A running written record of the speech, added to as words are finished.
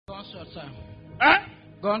Gunshot, sir. Eh?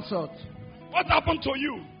 Gunshot. What happened to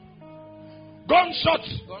you? Gunshot.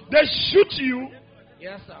 They shoot you.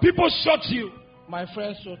 Yes, sir. People shot you. My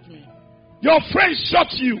friend shot me. Your friend shot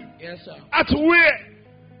you. Yes, sir. At where?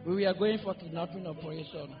 We were going for kidnapping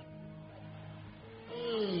operation.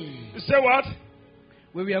 You say what?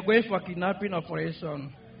 We were going for kidnapping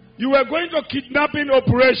operation. You were going to kidnapping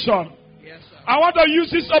operation. Yes, sir. I want to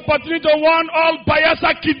use this opportunity to warn all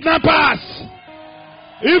Bayelsa kidnappers.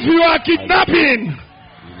 If you are kidnapping,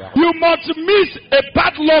 you must miss a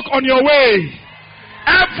bad luck on your way.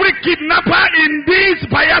 Every kidnapper in this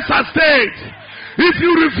Bayelsa state, if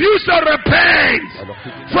you refuse to repent,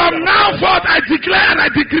 from now forth I declare and I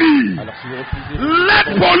decree, let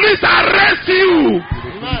police arrest you.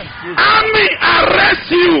 Army arrest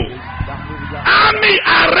you. Army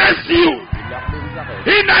arrest you.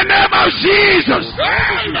 In the name of Jesus.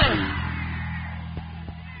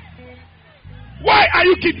 Why are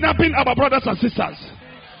you kidnapping our brothers and sisters?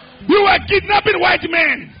 You were kidnapping white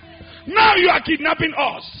men. Now you are kidnapping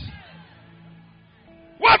us.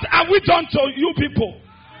 What have we done to you people?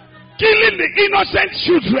 Killing the innocent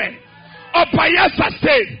children of Bayelsa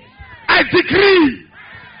State. I decree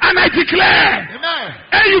and I declare.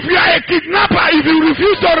 And if you are a kidnapper, if you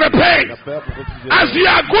refuse to repent, as you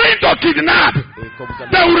are going to kidnap,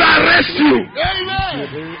 they will arrest you.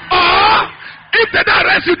 Or if they don't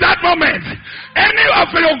arrest you that moment, any of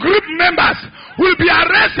your group members will be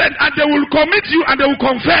arrested and they will commit you and they will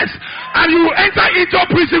confess and you will enter into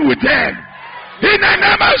prison with them. In the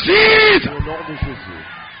name of Jesus.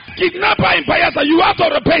 Kidnapper in Bayelsa, you have to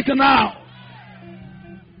repent now.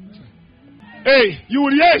 Hey, you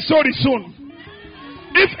will hear a story soon.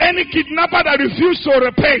 If any kidnapper that refuses to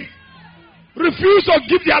repent, refuse to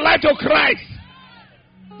give their life to Christ,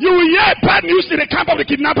 you will hear bad news in the camp of the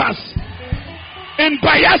kidnappers in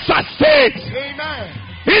Bayelsa State. Amen.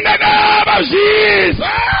 In the name of Jesus.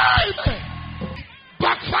 Amen.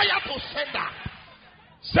 Backfire to sender.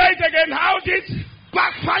 Say it again. How did?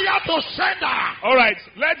 Backfire to sender. All right.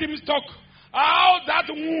 Let him talk. How that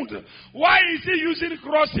wound? Why is he using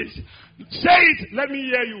crosses? Say it. Let me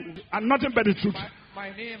hear you. And nothing but the truth.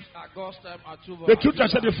 My name is Augustin Atubo. The truth shall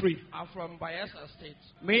set you free. I'm from Bayelsa State.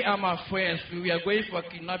 Me and my friends, we were going for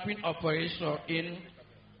kidnapping operation in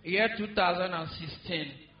year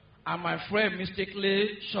 2016. And my friend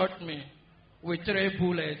mistakenly shot me with 3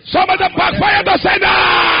 bullets. Somebody backfire to sender.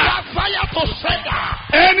 Backfire to sender.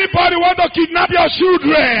 Anybody want to kidnap your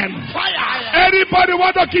children? Fire. Anybody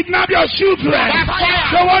want to kidnap your children?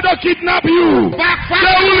 Backfire. They want to kidnap you. Backfire.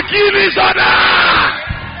 They will kill each other.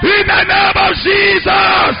 In the name of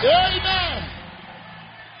Jesus. Amen.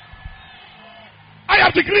 I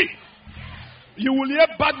have decreed. You will hear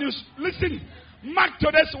bad news. Listen. Mark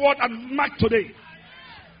today's word and mark today.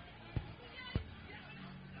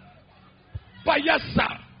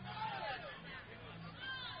 Bayelsa.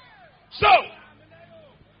 So,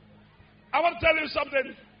 I want to tell you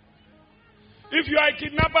something. If you are a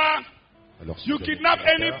kidnapper, you kidnap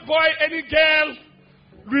any boy, any girl,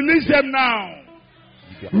 release them now.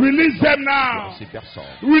 Release them now.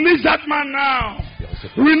 Release that man now.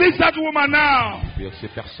 Release that woman now.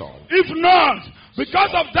 If not,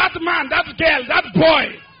 because of that man, that girl, that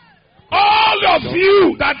boy, all of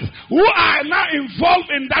you that who are now involved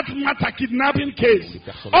in that matter kidnapping case,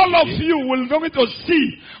 all of you will going to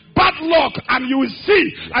see bad luck and you will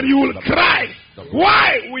see and you will cry.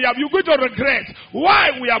 Why you going to regret?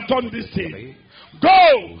 Why we have done this thing?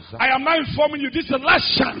 Go. I am now informing you this is the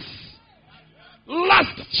last chance.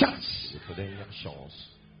 Last chance.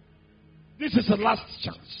 This is the last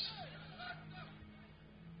chance.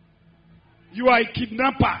 You are a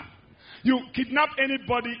kidnapper. You kidnap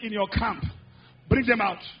anybody in your camp. Bring them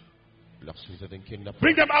out.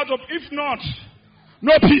 Bring them out of, if not,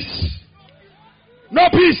 no peace. No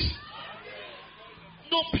peace.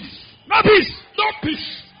 No peace. No peace. No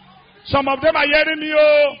peace. Some of them are hearing me,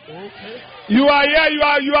 oh. Okay. You are here,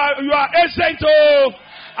 you are essence, oh.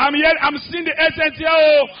 I'm here, I'm seeing the essence here,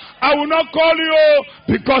 oh. I will not call you, oh,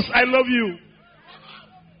 because I love you.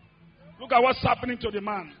 Look at what's happening to the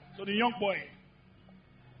man, to the young boy.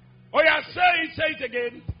 Oh yeah, say it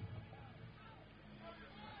again.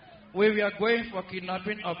 We were going for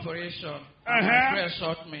kidnapping operation. And my friend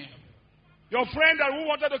shot me. Your friend that who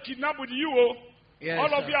wanted to kidnap with you, oh, yes,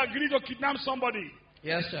 all of sir. you agreed to kidnap somebody.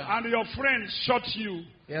 Yes, sir. And your friend shot you.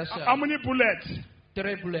 Yes, sir. How many bullets?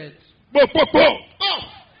 3 bullets. Bo, bo, bo. Bo.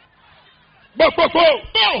 Bo, bo, bo.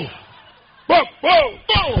 Bo. Bo, bo.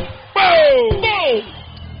 Bo. Bo. Bo.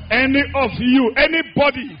 Any of you,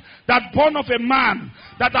 anybody that born of a man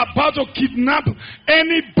that about to kidnap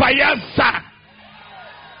any Bayelsa,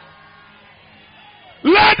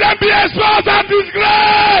 Let them be exposed and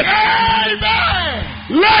disgraced. Amen.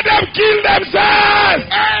 Let them kill themselves.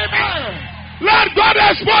 Amen. Let God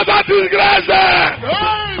expose and disgrace them.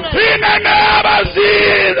 Amen. In the name of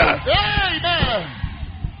Jesus. Amen.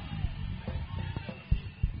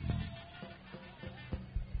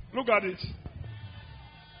 Look at it.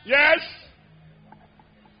 Yes.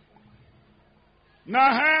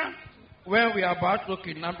 Now, when we are about to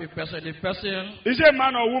kidnap a person, the person is it a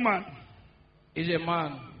man or woman? Is a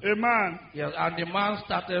man. A man. Yes, and the man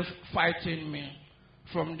started fighting me.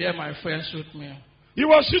 From there, my friend shoot me. He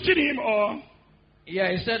was shooting him, or?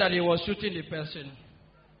 Yeah, he said that he was shooting the person.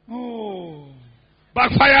 Oh.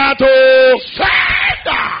 Backfire to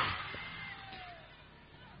Satan.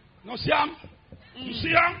 No, see him? You see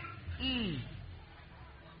him?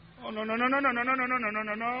 Oh, no.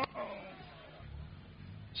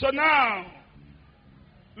 So now,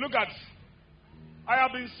 look at, I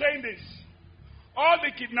have been saying this. All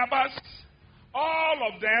the kidnappers,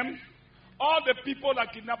 all of them, all the people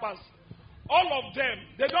that kidnappers, all of them,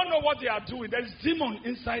 they don't know what they are doing. There's demon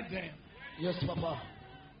inside them. Yes, Papa.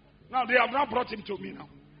 Now they have now brought him to me now.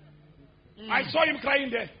 I saw him crying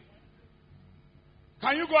there.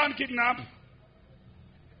 Can you go and kidnap?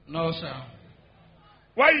 No, sir.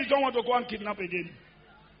 Why you don't want to go and kidnap again?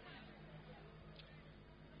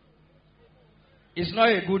 It's not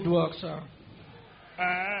a good work, sir.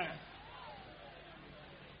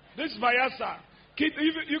 This Bayasa.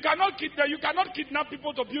 You cannot kidnap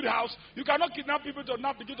people to build a house. You cannot kidnap people to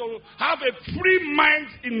not begin to have a free mind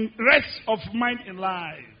in rest of mind in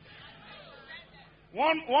life.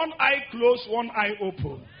 One eye closed, one eye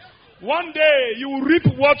open. One day you will reap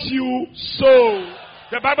what you sow.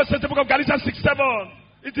 The Bible says in the book of Galatians 6:7.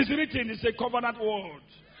 It is written, it's a covenant word.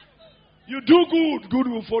 You do good, good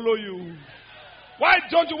will follow you. Why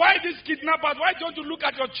these kidnappers, why don't you look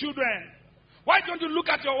at your children? Why don't you look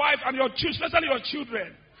at your wife and your children, especially your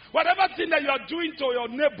children? Whatever thing that you are doing to your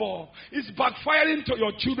neighbor is backfiring to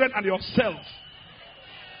your children and yourself.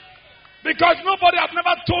 Because nobody has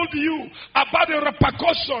never told you about the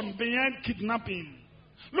repercussion behind kidnapping.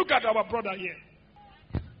 Look at our brother here.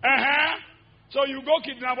 So you go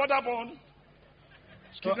kidnap, what happened?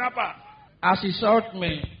 Kidnapper. As he shot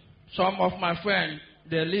me, some of my friends,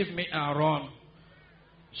 they leave me and run.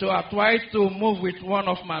 So I tried to move with one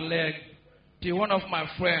of my legs. Till one of my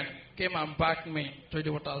friends came and backed me to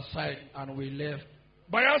the water side and we left.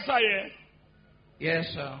 Bayasa, Yes,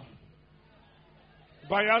 sir.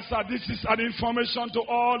 Bayasa, this is an information to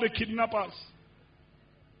all the kidnappers.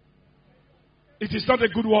 It is not a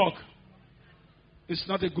good work. It's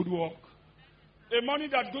not a good work. A money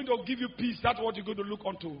that's going to give you peace, that's what you're going to look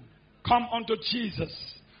unto. Come unto Jesus.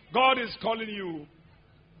 God is calling you.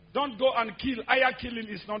 Don't go and kill. Aya killing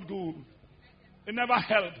is not good. It never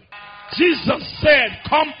helped. Jesus said,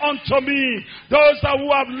 come unto me, those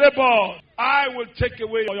who have labored. I will take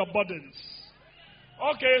away your burdens.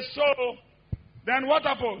 Okay, so then what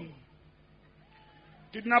happened?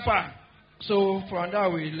 Kidnapper. So from there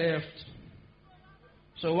we left.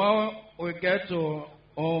 So when we get to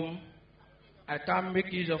home, I can't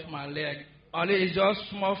make use of my leg. Only it's just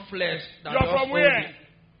small flesh. That You're from where?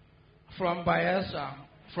 From Bayelsa.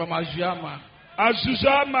 From Azuyama.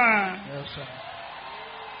 Azuyama. Yes, sir.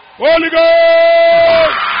 Holy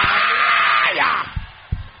Ghost!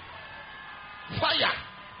 Fire!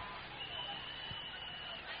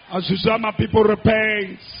 Azuyama, people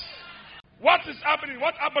repent. What is happening?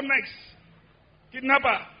 What happened next?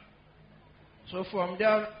 Kidnapper. So from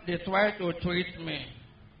there, they try to treat me.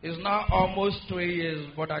 It's now almost 3 years,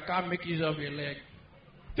 but I can't make use of a leg.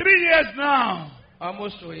 3 years now.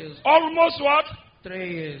 Almost 2 years. Almost what?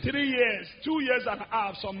 3 years. 3 years. 2 years and a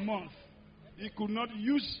half, some months. He could not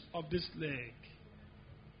use of this leg.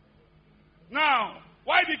 Now,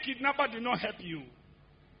 why the kidnapper did not help you?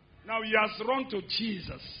 Now he has run to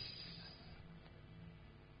Jesus.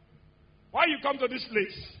 Why you come to this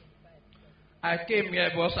place? I came here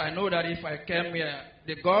because I know that if I came here,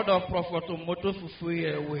 the God of Prophet Moto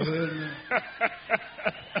Fufeyin will heal me.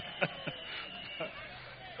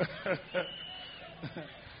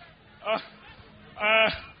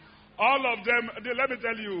 All of them, let me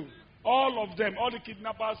tell you, all of them, all the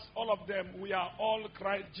kidnappers, all of them, we are all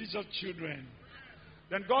Christ Jesus children.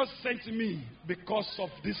 Then God sent me because of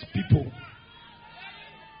these people.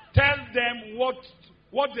 Tell them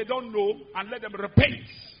what they don't know and let them repent.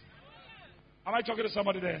 Am I talking to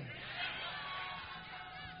somebody there?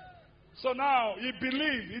 So now, he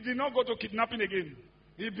believed. He did not go to kidnapping again.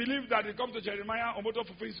 He believed that he come to Jeremiah, Omoto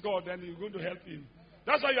fulfills God, and he's going to help him.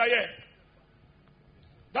 That's why you are here.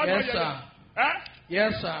 That's yes, why you are sir. here. Huh?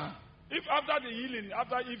 Yes, sir. If after the healing,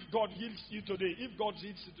 if God heals you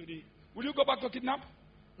today, will you go back to kidnap?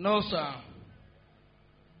 No, sir.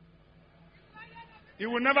 You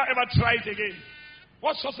will never ever try it again.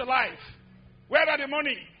 What's such a life? Where are the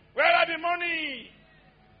money? Where are the money?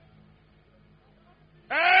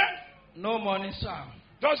 No money, sir.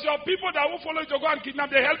 Does your people that will follow you to go and kidnap,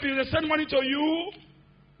 they help you? They send money to you?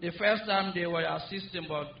 The first time they were assisting,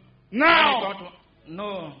 but now,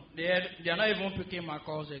 no, they are not even picking my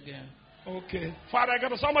calls again. Okay. Father, I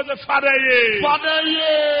got somebody say, Father, yeah. Father,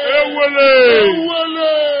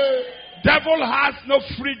 Devil has no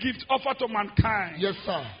free gift offered to mankind. Yes,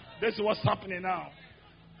 sir. This is what's happening now.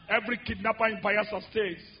 Every kidnapper in Bayelsa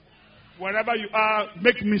State, wherever you are,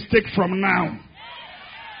 make mistake from now.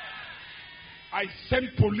 I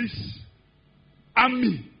send police,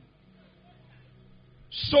 army,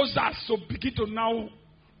 soldiers to begin to now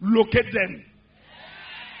locate them.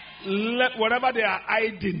 Wherever they are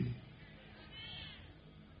hiding,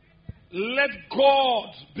 let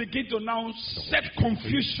God begin to now set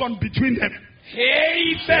confusion between them.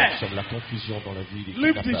 Amen.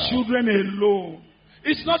 Leave the children alone.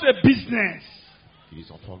 It's not a business.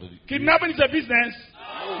 Kidnapping is a business.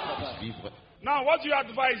 Now, what do you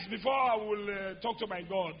advise before I will talk to my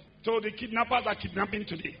God? To the kidnappers that are kidnapping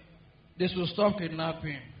today. They should stop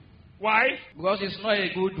kidnapping. Why? Because it's not a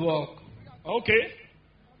good work. Okay.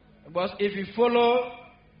 Because if you follow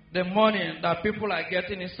the money that people are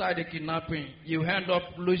getting inside the kidnapping, you end up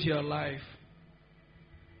lose your life.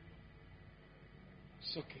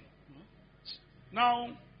 It's okay. Now,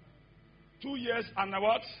 2 years and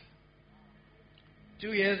what?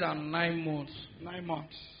 2 years and 9 months. 9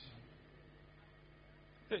 months.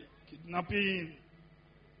 Hey, kidnapping.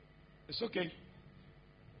 It's okay.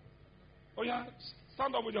 Oh yeah,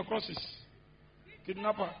 stand up with your crosses.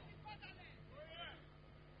 Kidnapper.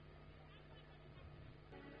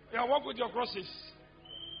 Yeah, walk with your crosses.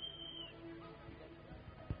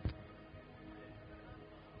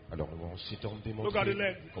 Alors, on s'est démontré. Look at the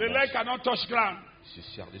leg. The leg cannot touch ground.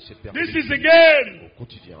 This is the game.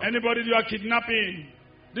 Anybody you are kidnapping,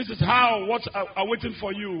 this is how what's waiting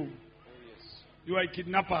for you. You are a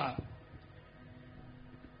kidnapper.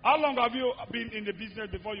 How long have you been in the business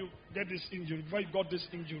before you get this injury? Before you got this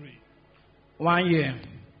injury? 1 year.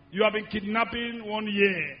 You have been kidnapping 1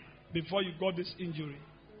 year before you got this injury.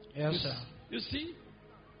 Yes, sir. You see,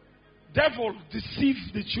 devil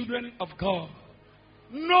deceives the children of God.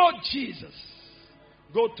 Know Jesus.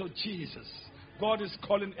 Go to Jesus. God is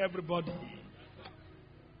calling everybody.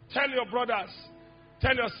 Tell your brothers,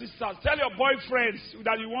 tell your sisters, tell your boyfriends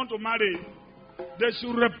that you want to marry. They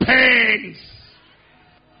should repent.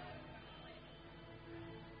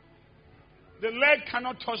 The leg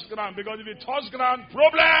cannot touch ground because if it touch ground,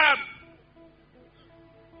 problem.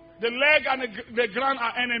 The leg and the ground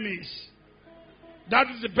are enemies. That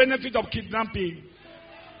is the benefit of kidnapping.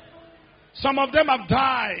 Some of them have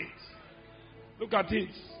died. Look at it.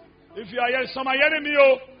 If you are here, some are enemy,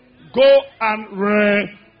 go and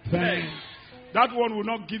repent. That one will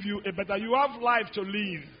not give you a better. You have life to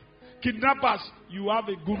live. Kidnappers, you have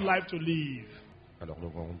a good life to live. Alors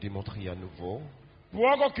nous allons démontrer à nouveau.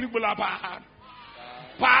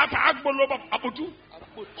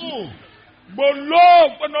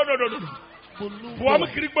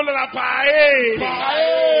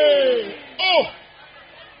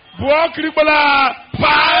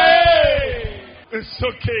 It's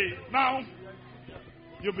okay. Now,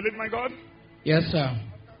 you believe my God? Yes, sir.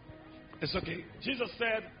 It's okay. Jesus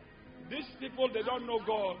said, these people, they don't know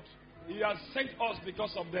God. He has sent us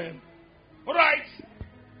because of them. All right.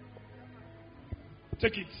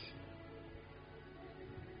 Take it.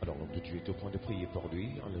 Alors, l'homme de Dieu est au point de prier pour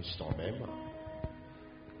lui, en l'instant même.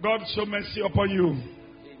 God show mercy upon you. Amen.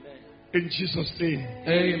 In Jesus' name.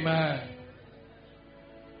 Amen.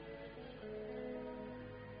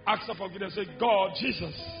 Ask for forgiveness. Say, God,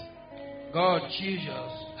 Jesus. God,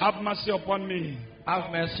 Jesus. Have mercy upon me. Have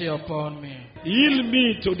mercy upon me. Heal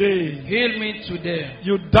me today. Heal me today.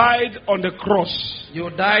 You died on the cross. You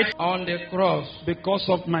died on the cross. Because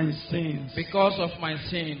of my sins. Because of my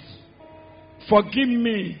sins. Forgive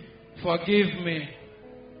me. Forgive me.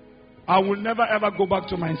 I will never ever go back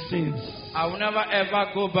to my sins. I will never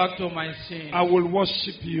ever go back to my sins. I will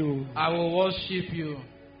worship you. I will worship you.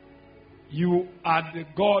 You are the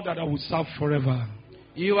God that I will serve forever.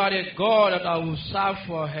 You are the God that I will serve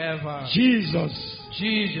forever. Jesus.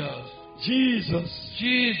 Jesus. Jesus.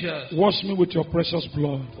 Jesus. Wash me with your precious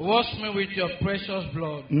blood. Wash me with your precious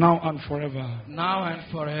blood. Now and forever. Now and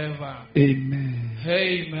forever. Amen.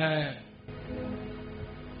 Amen.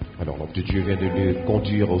 Alors l'homme de Dieu vient de le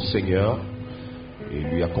conduire au Seigneur et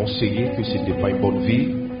lui a conseillé que ce n'était pas une bonne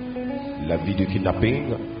vie la vie de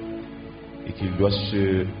kidnapping et qu'il doit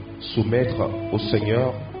se soumettre au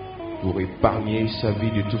Seigneur pour épargner sa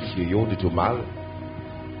vie de tout fléau, de tout mal.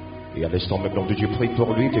 Et à l'instant même, l'homme de Dieu prie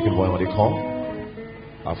pour lui, quelqu'un voit à l'écran,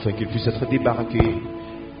 afin qu'il puisse être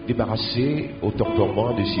débarrassé au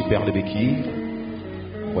torturement de ses perles béquilles.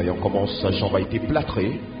 Voyons comment sa jambe a été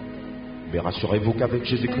plâtrée. Mais rassurez-vous qu'avec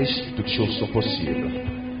Jésus-Christ, toutes choses sont possibles.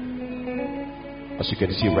 As you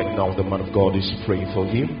can see right now, the man of God is praying for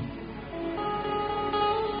him.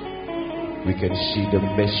 We can see the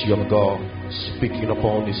mercy of God speaking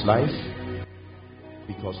upon his life.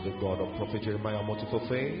 Because the God of Prophet Jeremiah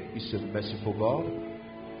Fufeyin is a merciful God.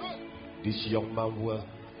 This young man who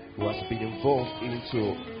has been involved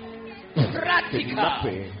into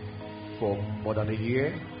kidnapping for more than a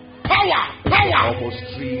year. Power! Almost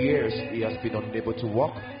 3 years he has been unable to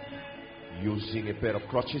walk, using a pair of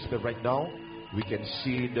crutches. But right now, we can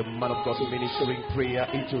see the man of God ministering prayer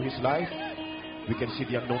into his life. We can see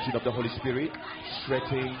the anointing of the Holy Spirit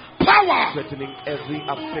strengthening every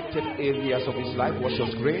affected areas of his life. Watch your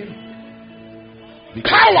screen. Because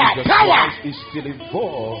Power! is still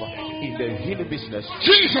involved in the healing business.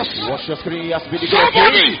 Jesus! Watch your screen. He has been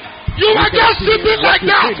Somebody! You are just sleeping like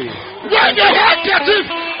that! When the head gets it,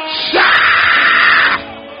 shout!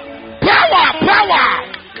 Power!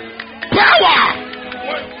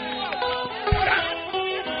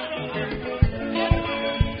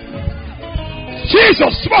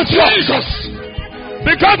 Jesus!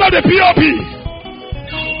 Because of the POP.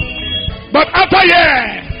 But after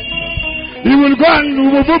he will go and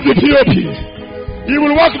remove the POP. He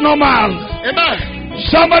will walk normal. Amen.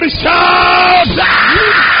 Somebody shout!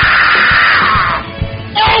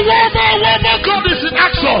 Oh, woman, God is in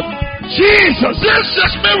action. Jesus, this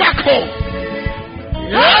is miracle.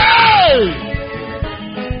 Hey!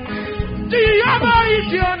 Jehovah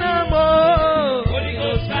is your name, oh. Holy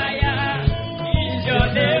Ghost fire is your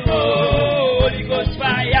name, oh. Holy Ghost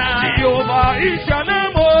fire. Jehovah is your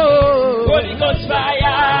name, oh. Holy Ghost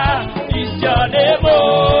fire is your name, oh.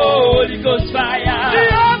 Holy Ghost fire.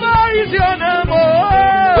 Jehovah is your name, oh.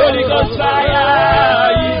 Holy Ghost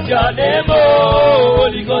fire is your name, oh.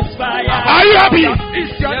 Holy Ghost fire. Are you happy?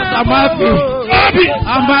 Yes, I'm happy.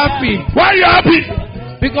 I'm happy. Why are you happy?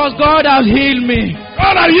 Because God has healed me.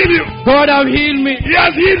 God has healed you. God has healed me. He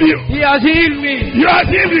has healed you. He has healed me. He has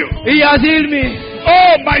healed you. He has healed me.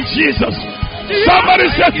 Oh, my Jesus. Somebody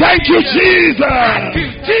say thank you, Jesus. Thank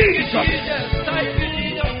you, Jesus.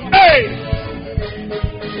 Hey.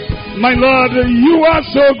 My Lord, you are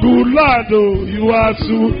so good, Lord. Oh, you are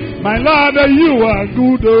so, my Lord, you are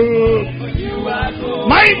good. Oh.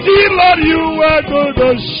 Mighty Lord, you are good.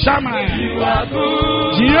 Oh, Shammah. You are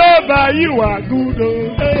good. Jehovah, you are good.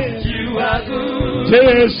 Oh, hey. You are good.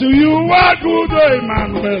 Jesus, you are good. Oh,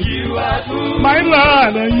 Emmanuel. You are good. My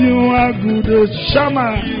Lord, you are good. Oh,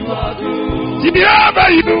 Shammah. You are good. Jehovah,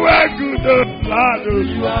 you are good. Oh, Lord. Oh.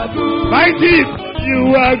 You are good. Mighty.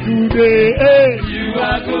 You are good, eh? You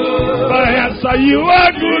are good. My answer, you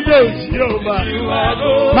are good, Jehovah. You are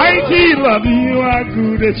good. Mighty love, you are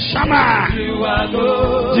good, Shammah. You are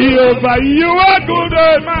good. Jehovah, you are good,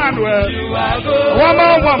 Emmanuel. You are good.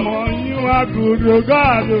 One more, you are good,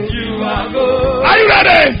 God. You are good. Are you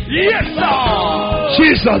ready? Yes, sir.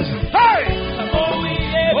 Jesus. Hey.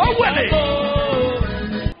 Oh, well.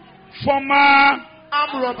 Former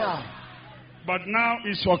arm robber. But now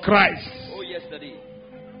it's for Christ. Oh, yesterday.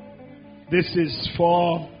 This is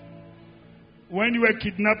for when you were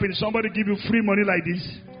kidnapping, somebody give you free money like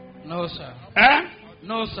this? No, sir. Eh?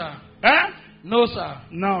 No, sir. Eh? No, sir.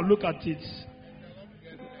 Now look at it.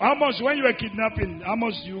 How much when you were kidnapping? How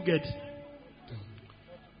much do you get?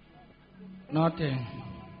 Nothing.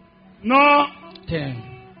 No. 10.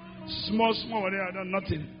 Small money.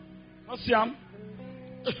 Nothing. Not Siam.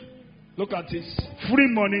 Look at this. Free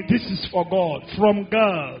money. This is for God. From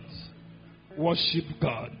God. Worship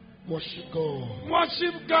God. Worship God.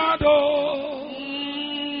 Worship God. Oh.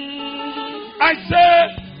 I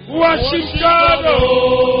say, worship God.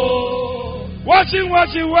 Oh. Worship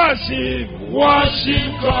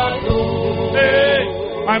God. Oh. Hey,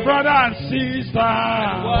 my brother and sister.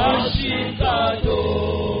 Worship God.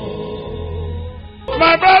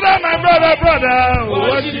 My brother.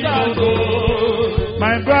 Worship God.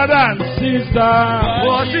 My brother and sister.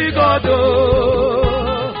 Worship God.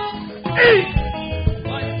 Hey.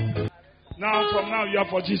 Now, from now, you are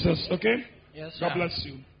for Jesus, okay? Yes, sir. God bless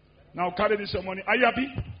you. Now, carry this money. Are you happy?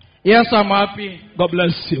 Yes, I'm happy. God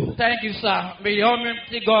bless you. Thank you, sir. May the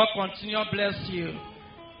Almighty God continue to bless you.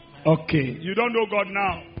 Okay. You don't know God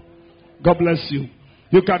now. God bless you.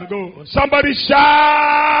 You can go. Somebody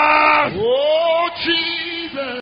shout. Oh, Jesus.